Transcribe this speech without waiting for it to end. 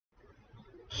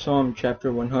Psalm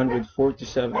chapter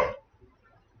 147.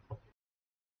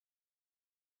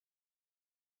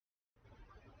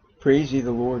 Praise ye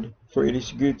the Lord, for it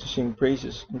is good to sing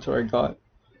praises unto our God,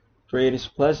 for it is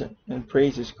pleasant, and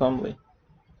praise is comely.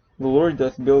 The Lord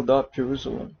doth build up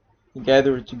Jerusalem, he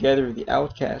gathereth together the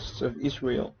outcasts of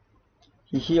Israel.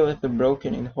 He healeth the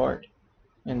broken in heart,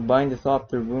 and bindeth up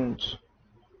their wounds.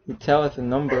 He telleth the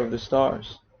number of the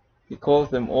stars, he calleth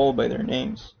them all by their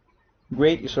names.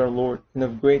 Great is our Lord, and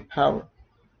of great power,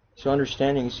 his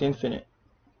understanding is infinite.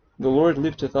 The Lord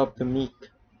lifteth up the meek,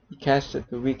 he casteth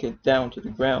the wicked down to the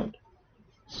ground.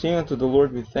 Sing unto the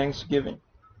Lord with thanksgiving,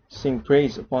 sing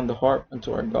praise upon the harp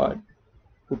unto our God,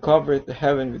 who covereth the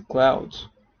heaven with clouds,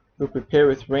 who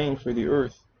prepareth rain for the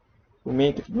earth, who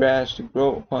maketh grass to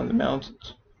grow upon the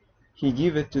mountains. He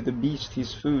giveth to the beast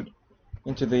his food,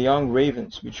 and to the young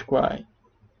ravens which cry.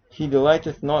 He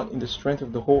delighteth not in the strength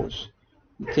of the horse,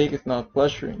 he taketh not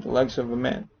pleasure in the legs of a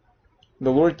man. The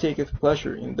Lord taketh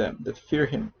pleasure in them that fear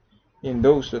him, in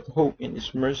those that hope in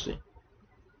his mercy.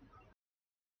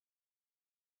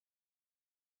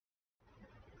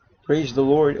 Praise the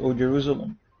Lord, O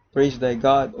Jerusalem. Praise thy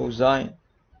God, O Zion.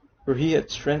 For he hath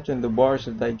strengthened the bars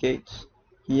of thy gates.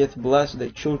 He hath blessed thy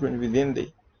children within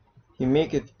thee. He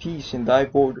maketh peace in thy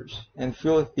borders, and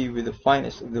filleth thee with the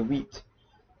finest of the wheat.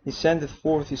 He sendeth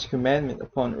forth his commandment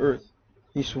upon earth.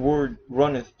 His word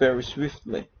runneth very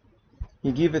swiftly.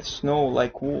 He giveth snow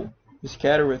like wool. He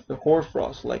scattereth the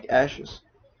hoarfrost like ashes.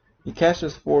 He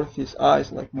casteth forth his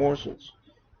eyes like morsels.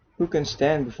 Who can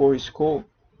stand before his cold?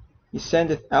 He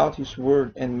sendeth out his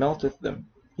word, and melteth them.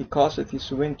 He causeth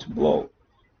his wind to blow,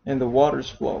 and the waters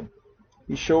flow.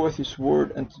 He showeth his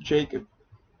word unto Jacob,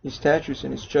 his statutes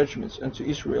and his judgments unto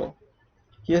Israel.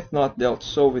 He hath not dealt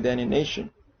so with any nation,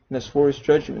 and as for his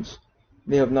judgments,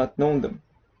 they have not known them.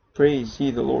 Praise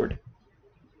ye the Lord.